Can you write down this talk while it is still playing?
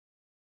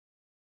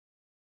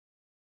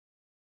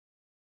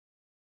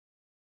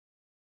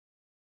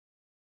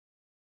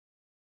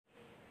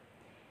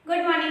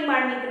Good morning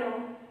બાળ મિત્રો.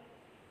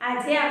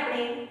 આજે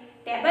આપણે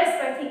ટેબલ્સ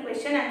પરથી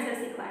ક્વેશ્ચન આન્સર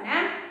શીખવાના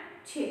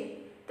છે.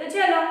 તો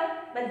ચલો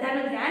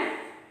બધાનું ધ્યાન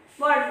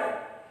બોર્ડ પર.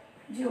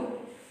 જુઓ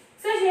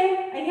શું છે,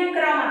 અહીંયા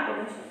ક્રમ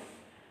આપેલો છે.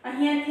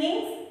 અહીંયા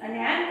થિંગ્સ અને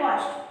આ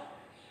કોસ્ટ.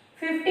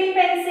 15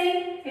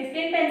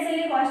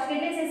 પેન્સિલની કોસ્ટ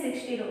કેટલી છે?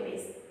 60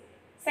 rupees.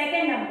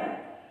 Second number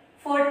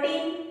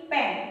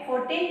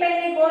 14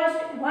 પેનની cost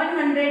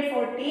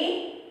 140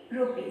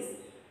 rupees.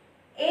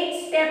 8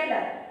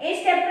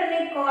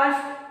 સ્ટેપલરની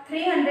cost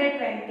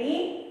 320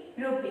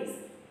 rupees.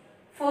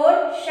 4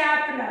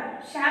 sharpener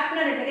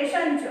એટલે કે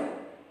સંચો,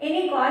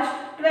 એની cost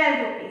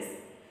 12 rupees.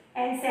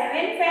 and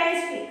 7 fan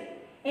stick,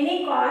 any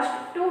cost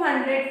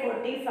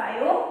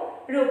 245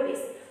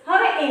 rupees.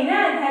 હવે એના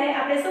આધારે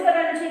આપણે શું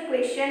કરવાનું છે?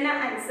 ક્વેશ્ચનના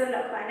આન્સર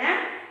લખવાના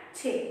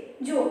છે.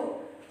 જુઓ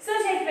શું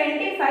છે,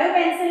 25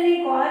 પેન્સિલની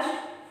કોસ્ટ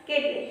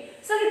કેટલી?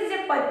 શું કીધું છે?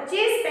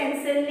 25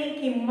 પેન્સિલની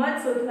કિંમત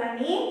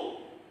શોધવાની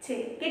છે.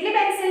 કેટલી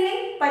પેન્સિલની?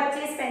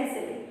 25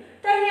 પેન્સિલની.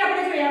 તો અહીં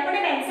આપણે જોઈએ,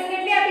 આપણને પેન્સિલ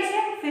કેટલી આપી છે?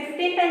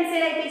 15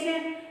 પેન્સિલ આપી છે,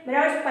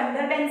 બરાબર.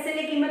 15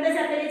 પેન્સિલની કિંમત જ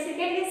આપેલી છે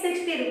કેટલી?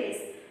 60 રૂપીસ.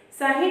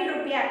 60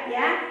 રૂપિયા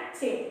આપ્યા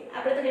છે.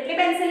 આપણે તો કેટલી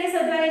પેન્સિલની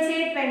શોધવાની છે?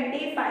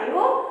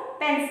 25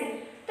 પેન્સિલ.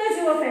 તો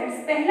જુઓ ફ્રેન્ડ્સ,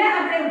 પહેલા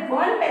આપણે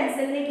 1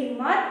 પેન્સિલની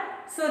કિંમત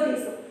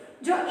શોધીશું.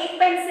 જો એક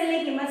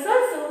પેન્સિલની કિંમત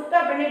શોધશું તો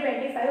આપણને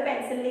 25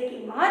 પેન્સિલની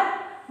કિંમત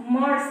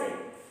મળશે.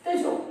 તો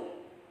જુઓ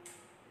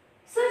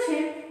શું છે,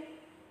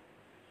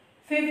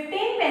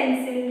 15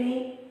 પેન્સિલની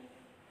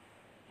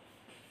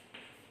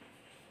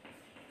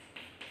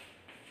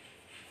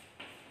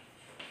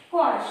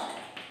કોસ્ટ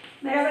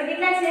બરાબર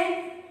કેટલા છે?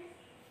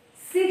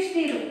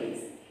 60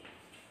 રૂપીસ,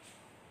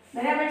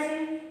 બરાબર છે.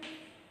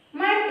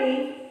 માટે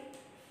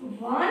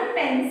 1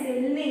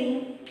 પેન્સિલની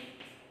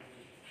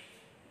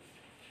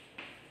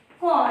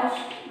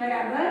કોસ્ટ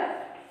બરાબર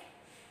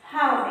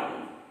હાઉ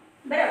મેની,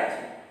 બરાબર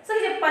છે. શું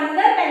છે?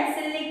 15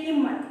 પેન્સિલની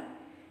કિંમત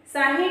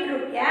 60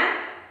 રૂપિયા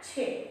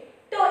છે.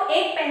 તો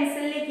એક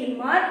પેન્સિલની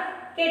કિંમત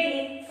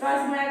કેટલી?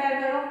 ક્રોસ ગુણાકાર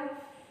કરો.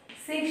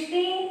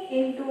 60 *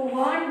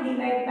 1 /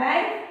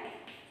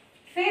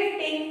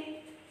 50.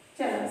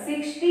 ચલો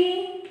 60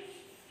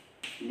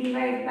 /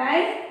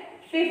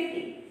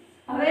 50.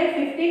 હવે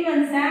 15 *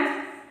 1 =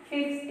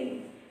 50,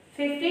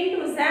 15 *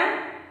 2 =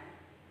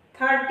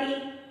 30,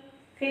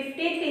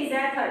 50 * 3 =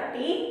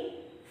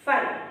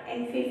 35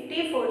 and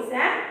 54 =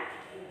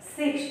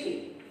 60.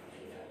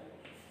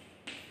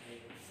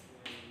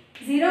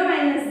 0 -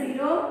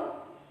 0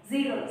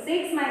 0,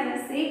 6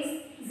 - 6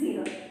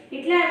 0.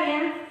 કેટલા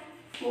આવ્યા?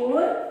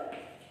 4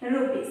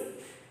 રૂપીસ.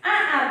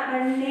 આ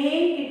આપણને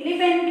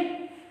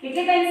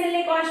કેટલી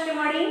પેન્સિલની કોસ્ટ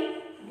મળી?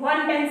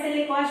 1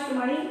 પેન્સિલની કોસ્ટ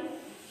મળી,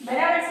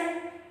 બરાબર છે.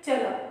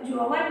 ચલો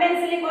જુઓ, 1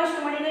 પેન્સિલની કોસ્ટ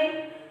મળી ગઈ.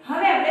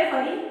 હવે આપણે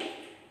ફરી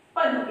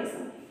પદ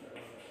મૂકીશું.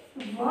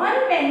 1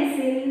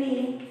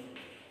 પેન્સિલની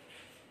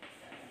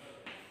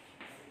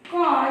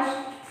કોસ્ટ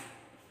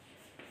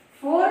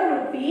 4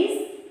 રૂપીસ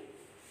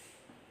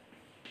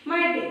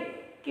માટે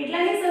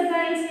કેટલાની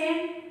શોધવાની છે?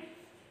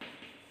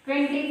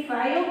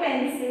 25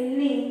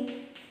 પેન્સિલની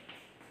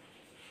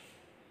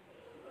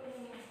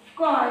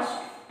કોસ્ટ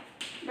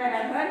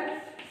બરાબર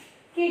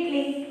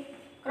કેટલી?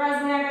 ક્રોસ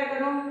ગુણાકાર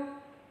કરો.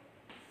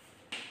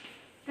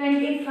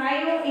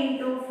 25 *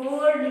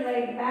 4 /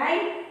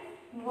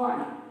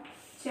 1.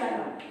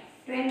 ચાલો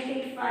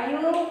 25 *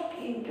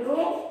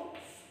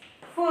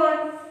 4,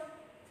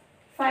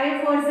 5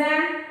 * 4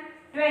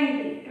 =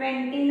 20,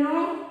 20 નો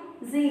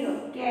 0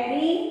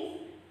 કેરી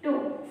 2,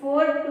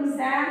 4 * 2 =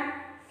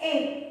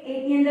 8,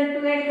 8 ની અંદર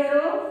 2 એડ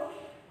કરો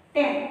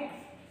 10.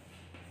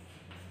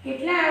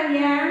 કેટલા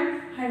આવ્યા?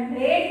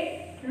 100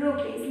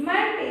 રૂપીસ.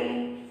 માટે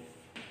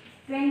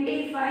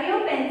 25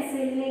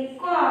 પેન્સિલની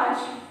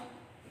કોસ્ટ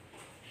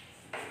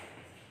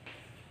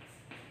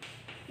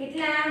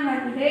કેટલા?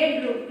 100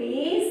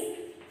 રૂપીસ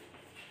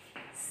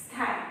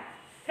થાય.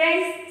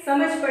 ફ્રેન્ડ્સ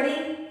સમજ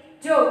પડી?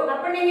 જો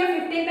આપણને અહીંયા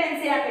 15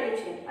 પેન્સિલ આપેલી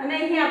છે અને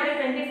અહીંયા આપણે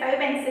 25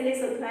 પેન્સિલની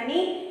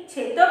શોધવાની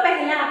છે. તો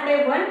પહેલા આપણે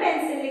 1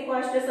 પેન્સિલની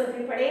કોસ્ટ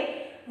શોધવી પડે.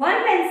 1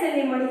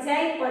 પેન્સિલની મળી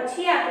જાય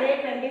પછી આપણે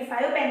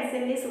 25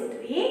 પેન્સિલની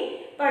શોધવી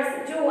પડશે.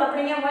 જો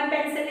આપણે અહીંયા 1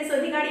 પેન્સિલની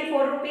શોધી કાઢી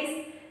 4 રૂપીસ,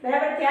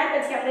 બરાબર. ત્યાર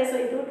પછી આપણે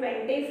શોધ્યું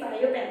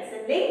 25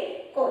 પેન્સિલની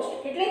કોસ્ટ.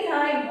 કેટલી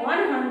થાય?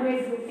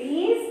 100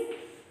 રૂપીસ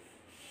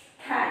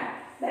થાય,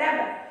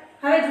 બરાબર.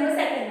 હવે જુઓ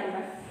સેકન્ડ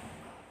નંબર.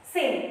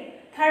 સેમ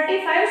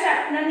 35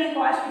 શાર્પનરની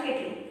કોસ્ટ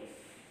કેટલી?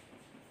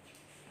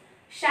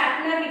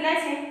 શાર્પનર કેટલા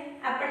છે?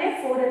 આપણને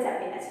 4 જ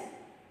આપેલા છે,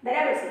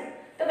 બરાબર છે.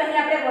 તો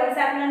પહેલા આપણે 1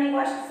 શાર્પનરની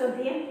કોસ્ટ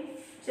શોધીએ.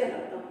 ચલો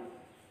તો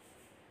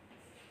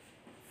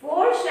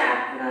 4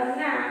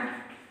 શાર્પનરના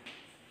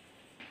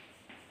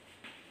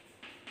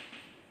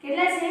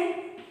કેટલા છે?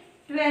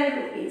 12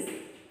 રૂપીસ.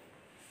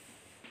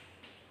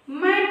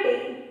 માટે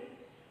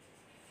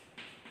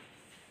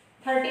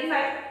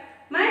 35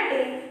 માટે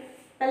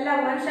પહેલા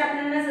 1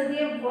 શાર્પનરના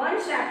શોધીએ. 1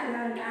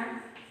 શાર્પનરના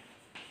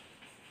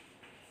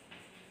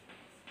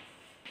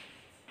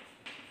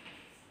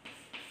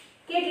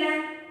કેટલા?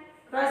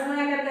 ક્રોસ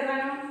ગુણાકાર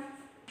કરવાનો.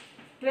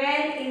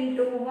 12 *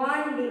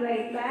 1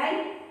 /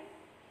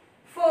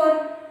 4,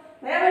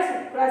 બરાબર છે.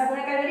 ક્રોસ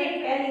ગુણાકાર કરીએ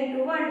 12 *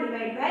 1 /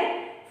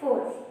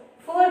 4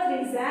 4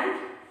 3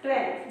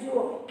 12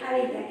 જુઓ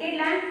આવી ગયા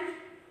કેટલા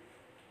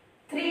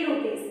 3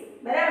 રૂપીસ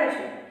બરાબર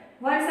છે.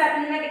 1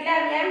 શાર્પનરના કેટલા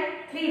આવ્યા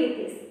 3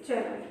 રૂપીસ.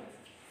 ચલો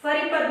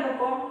ફરી પદ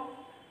મૂકો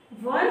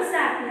 1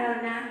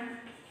 શાર્પનરના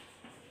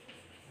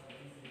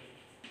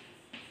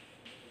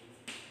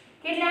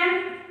કેટલા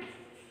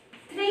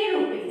 3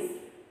 રૂપીસ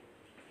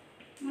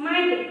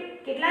માટે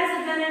કેટલા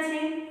શોધવાના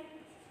છે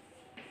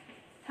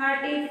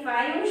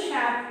 35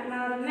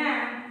 શાર્પનરના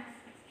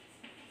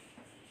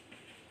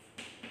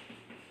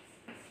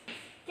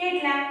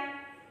કેટલા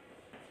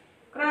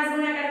ક્રોસ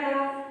ગુણાકાર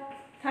કરો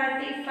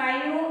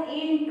 35 *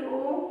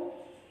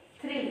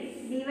 3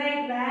 /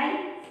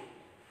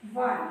 1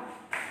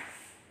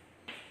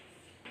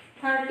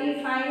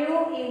 35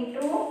 *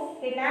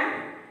 કેટલા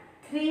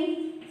 3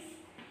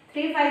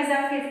 3 5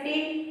 15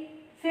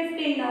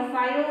 15 નો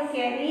 5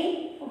 કેરી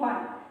 1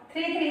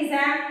 3 3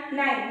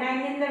 9 9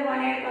 ની અંદર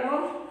 1 એડ કરો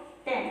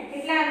 10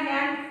 કેટલા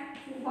આવ્યા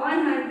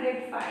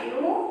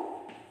 105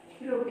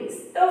 રૂપીસ.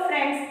 તો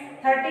ફ્રેન્ડ્સ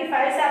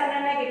 35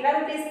 શાર્પનરના કેટલા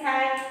રૂપીસ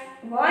થાય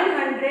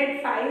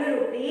 105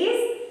 રૂપીસ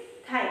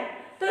થાય.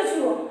 તો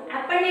જુઓ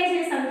આપણને જે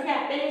સંખ્યા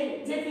આપેલી છે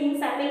જે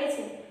થિંગ્સ આપેલી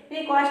છે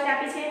એની કોસ્ટ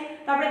આપી છે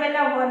તો આપણે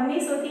પહેલા 1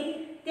 ની શોધી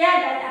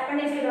ત્યારબાદ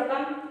આપણને જે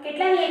રકમ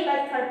કેટલાની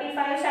આપ્યા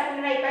 35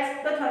 શાર્પનરના આપ્યા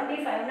તો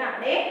 35 ના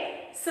આપણે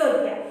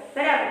શોધ્યા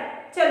બરાબર.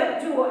 ચલો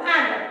જુઓ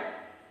આગળ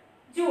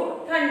જુઓ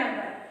 3rd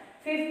નંબર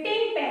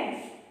 15 પેન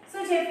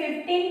શું છે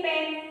 15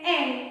 પેન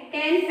એન્ડ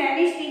 10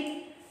 ફેવિસ્ટિક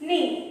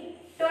ની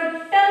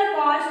ટોટલ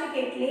કોસ્ટ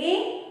કેટલી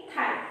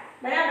થાય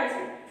બરાબર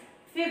છે.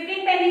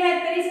 15 પેન ની વાત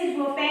કરી છે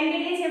જુઓ પેન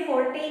કેટલી છે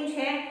 14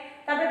 છે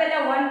તો આપણે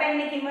પહેલા 1 પેન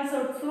ની કિંમત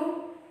શોધશું.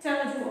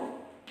 ચલો જુઓ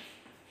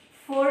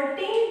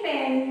 14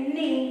 પેન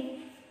ની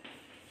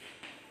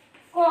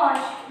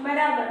કોસ્ટ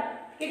બરાબર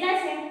કેટલા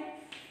છે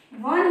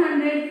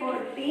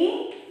 140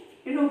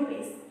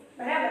 રૂપીસ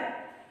બરાબર.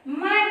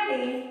 માટે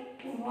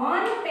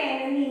 1 પેન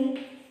ની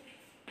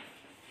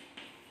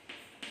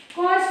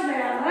કોસ્ટ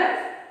બરાબર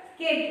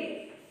કેટલી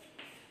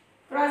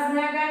ક્રોસ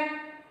ગુણાકાર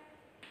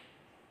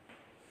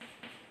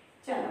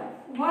ચલો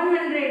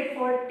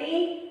 140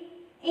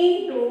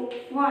 into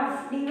 1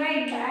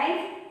 divide by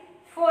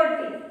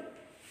 14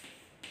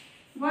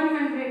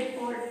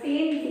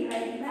 114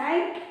 divide by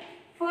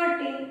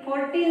 14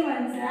 14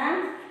 ones are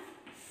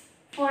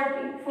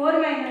 14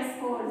 4 minus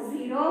 4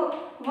 0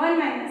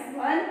 1 minus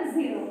 1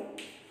 0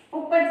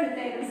 ऊपर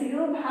જતા એનો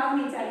 0 ભાગ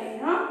નીચે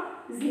લેનો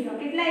 0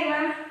 કેટલા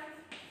આવ્યા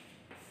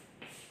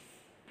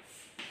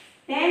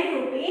 10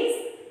 રૂપીસ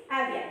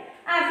આવ્યા.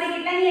 આ આપણે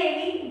કેટલાની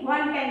આવી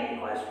 1 પેન ની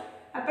કોસ્ટ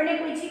આપણને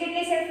પૂછી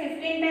કેટલી છે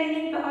 15 પેન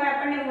ની તો હવે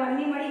આપણને 1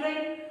 ની મળી ગઈ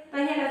તો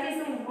અહીંયા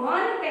લખીશું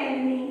 1 પેન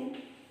ની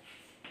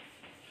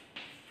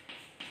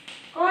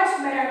કોસ્ટ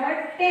બરાબર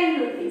 10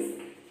 રૂપીસ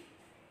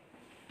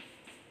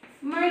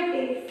માટે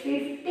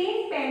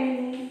 15 પેન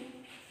ની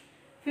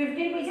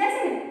 15 પૂછ્યા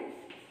છે ને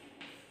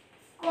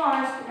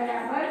કોસ્ટ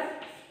બરાબર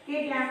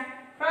કેટલા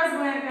ક્રોસ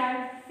ગુણાકાર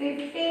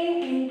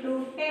 15 *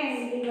 10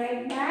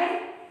 divide by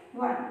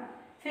 1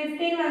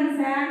 15 ones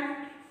are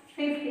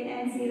 15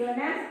 and 0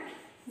 ના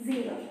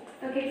 0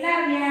 તો કેટલા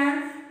આવ્યા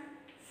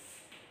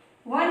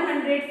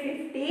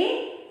 150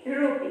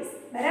 રૂપીસ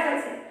બરાબર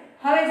છે.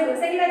 હવે જો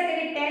શેની વાત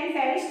કરીએ 10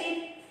 ફેવિસ્ટિક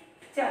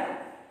ચલો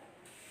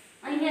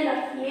અહીંયા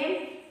લખીએ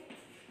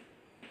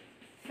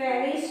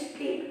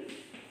ફેવિસ્ટિક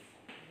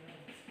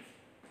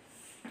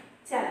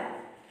ચલો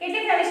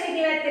કેટલી ફેવિસ્ટિક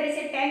ની વાત કરી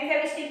છે 10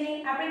 ફેવિસ્ટિક ની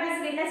આપણી પાસે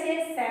કેટલા છે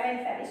 7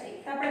 ફેવિસ્ટિક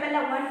તો આપણે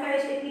પહેલા 1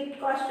 ફેવિસ્ટિક ની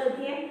કોસ્ટ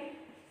શોધીએ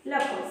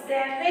લખો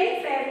 7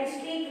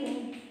 ફેવિસ્ટિક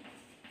ની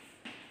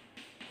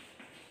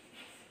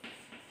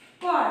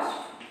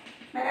કોસ્ટ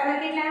બરાબર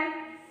કેટલા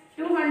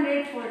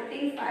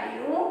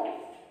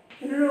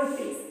 245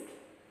 રૂપીસ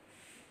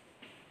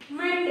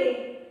માટે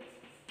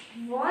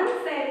 1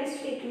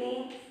 ફેવિસ્ટિક ની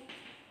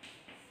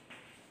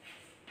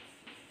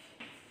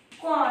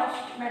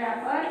કોસ્ટ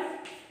બરાબર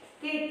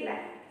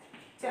કેટલા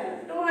ચલો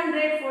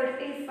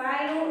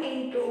 245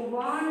 into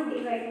 1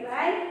 divide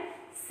by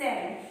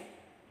 7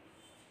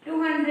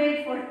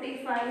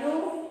 245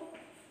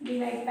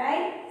 divide by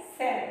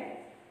 7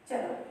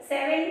 चलो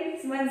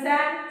 7 ones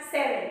are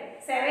 7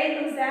 7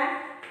 twos are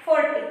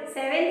 40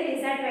 7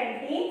 threes are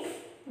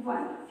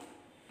 21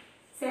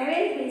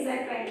 7 threes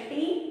are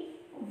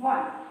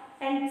 21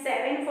 and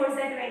 7 fours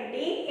are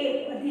 28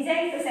 વધી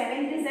જાય તો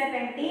 7 threes are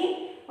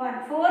 21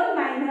 4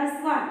 minus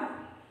 1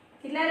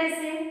 કેટલા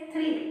રહેશે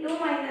 3 2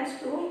 minus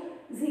 2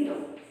 0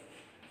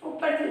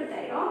 ઉપરથી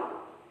ઉતાર્યો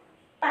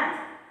 5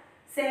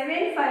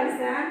 7 fives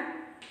are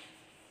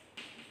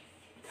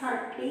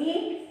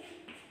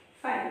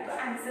 35 તો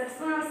આન્સર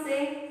શું આવશે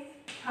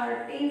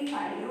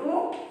 35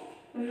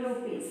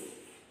 રૂપીસ.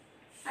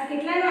 આ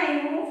કેટલાનું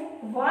આવ્યું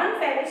 1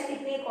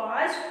 ફેવિસ્ટિક ની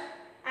કોસ્ટ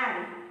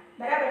આવી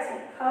બરાબર છે.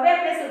 હવે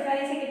આપણે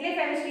શોધવાની છે કેટલી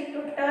ફેવિસ્ટિક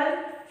ટોટલ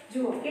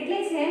જુઓ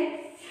કેટલી છે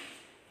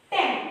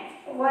 10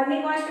 1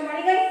 ની કોસ્ટ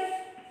મળી ગઈ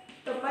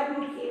તો પદ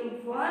મૂકીએ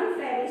 1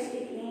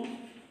 ફેવિસ્ટિક ની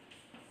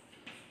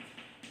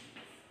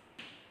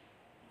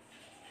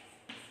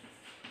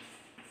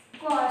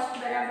કોસ્ટ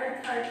બરાબર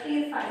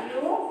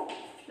 35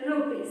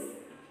 રૂપીસ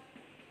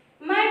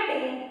માટે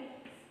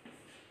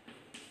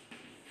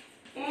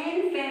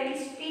 10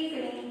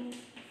 ફેવિસ્ટિકની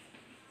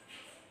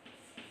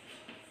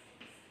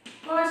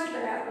કોસ્ટ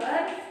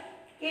બરાબર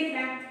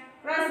કેટલા?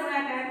 ક્રોસ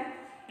ગુણાકાર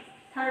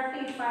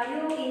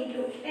 35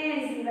 into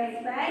 10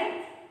 divided by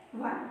 1.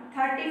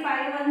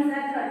 35 ones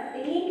are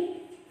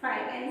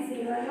 35 and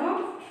 0 no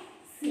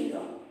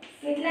 0.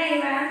 કેટલા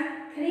આવ્યા?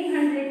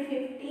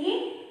 350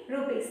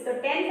 રૂપીસ. તો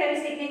 10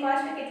 ફેવિસ્ટિક ની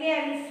કોસ્ટ કેટલી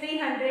આવી?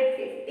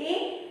 350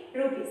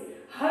 રૂપીસ.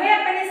 હવે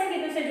આપણે શું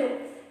કીધું છે જો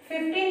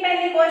 15 પેન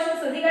ની કોસ્ટ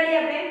શોધી કાઢી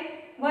આપણે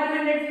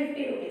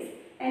 150 રૂપીસ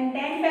and 10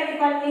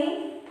 ફેવિકોલ ની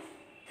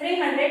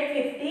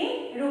 350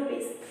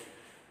 રૂપીસ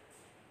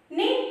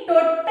ની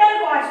ટોટલ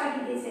કોસ્ટ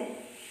કીધી છે.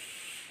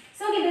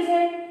 શું કીધું છે?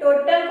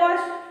 Total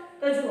cost.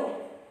 તો જુઓ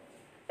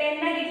પેન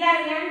ના કેટલા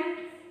આવ્યા?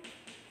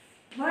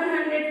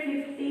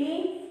 150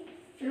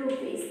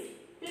 રૂપીસ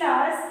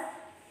પ્લસ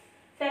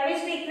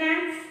ફેવિસ્ટિક ના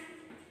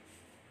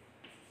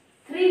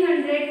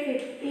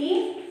 350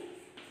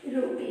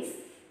 રૂપીસ.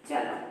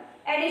 ચલો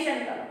એડિશન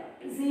કરો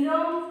 0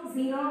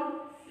 0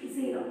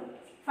 0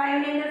 5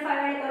 ની અંદર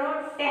 5 એડ કરો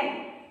 10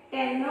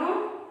 10 નો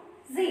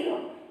 0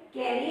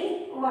 કેરી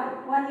 1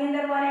 1 ની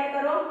અંદર 1 એડ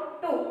કરો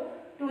 2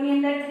 2 ની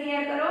અંદર 3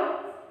 એડ કરો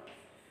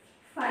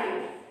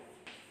 5.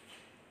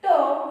 તો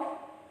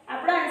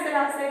આપણો આન્સર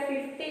આવશે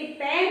 50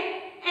 પેન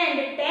એન્ડ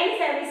 10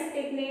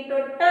 ફેવિસ્ટિક ની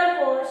ટોટલ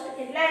કોસ્ટ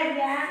કેટલા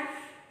આવ્યા?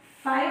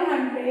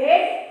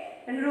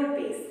 500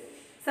 રૂપીસ.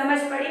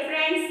 સમજ પડી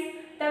ફ્રેન્ડ્સ?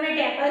 તમે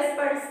ટેબલ્સ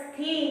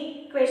પરથી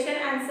ક્વેશ્ચન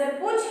આન્સર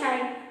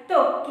પૂછાય તો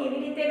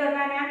કેવી રીતે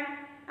કરવાના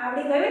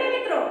આવડી ગયું ને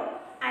મિત્રો?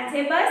 આજે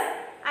બસ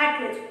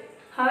આટલું જ.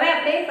 હવે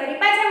આપણે ફરી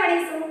પાછા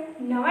મળીશું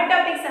નવા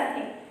ટોપિક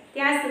સાથે.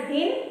 ત્યાં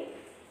સુધી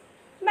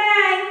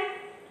બાય.